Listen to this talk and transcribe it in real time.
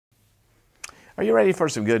Are you ready for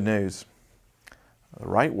some good news? The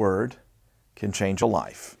right word can change a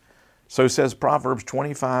life. So says Proverbs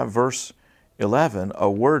 25, verse 11, a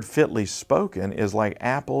word fitly spoken is like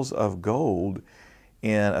apples of gold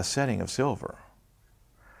in a setting of silver.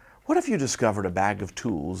 What if you discovered a bag of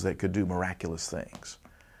tools that could do miraculous things?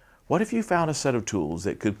 What if you found a set of tools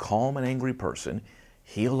that could calm an angry person,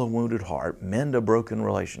 heal a wounded heart, mend a broken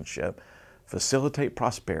relationship, facilitate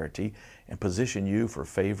prosperity, and position you for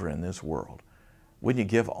favor in this world? Wouldn't you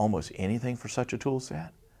give almost anything for such a tool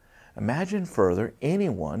set? Imagine further,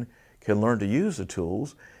 anyone can learn to use the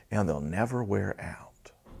tools and they'll never wear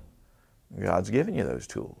out. God's given you those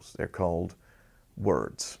tools. They're called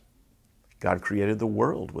words. God created the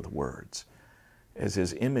world with words. As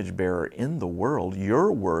His image bearer in the world,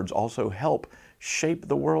 your words also help shape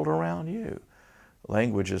the world around you.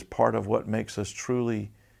 Language is part of what makes us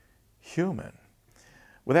truly human.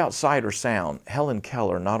 Without sight or sound, Helen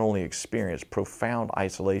Keller not only experienced profound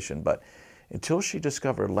isolation, but until she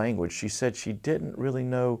discovered language, she said she didn't really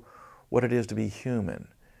know what it is to be human.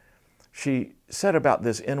 She said about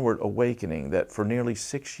this inward awakening that for nearly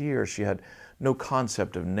 6 years she had no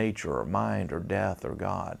concept of nature or mind or death or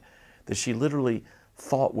God, that she literally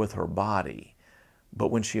thought with her body.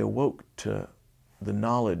 But when she awoke to the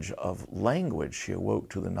knowledge of language, she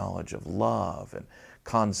awoke to the knowledge of love and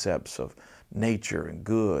concepts of nature and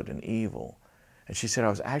good and evil. And she said, I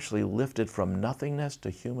was actually lifted from nothingness to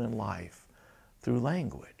human life through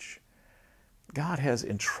language. God has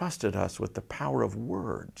entrusted us with the power of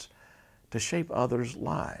words to shape others'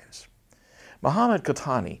 lives. Muhammad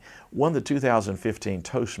Khatani won the 2015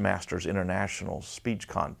 Toastmasters International Speech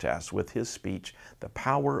Contest with his speech, The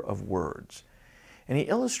Power of Words. And he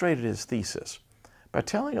illustrated his thesis by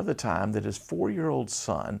telling of the time that his 4-year-old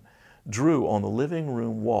son drew on the living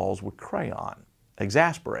room walls with crayon.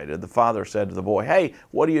 Exasperated, the father said to the boy, "Hey,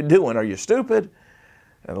 what are you doing? Are you stupid?"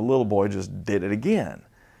 And the little boy just did it again.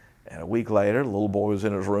 And a week later, the little boy was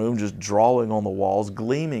in his room just drawing on the walls,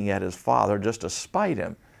 gleaming at his father just to spite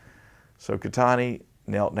him. So Khatani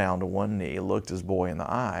knelt down to one knee, looked his boy in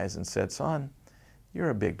the eyes and said, "Son, you're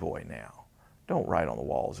a big boy now. Don't write on the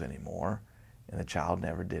walls anymore." And the child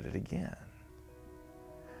never did it again.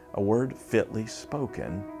 A word fitly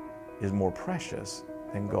spoken is more precious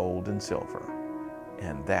than gold and silver.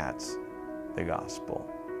 And that's the gospel.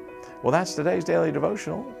 Well, that's today's daily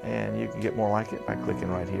devotional, and you can get more like it by clicking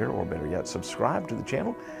right here, or better yet, subscribe to the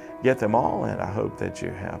channel. Get them all, and I hope that you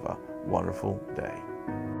have a wonderful day.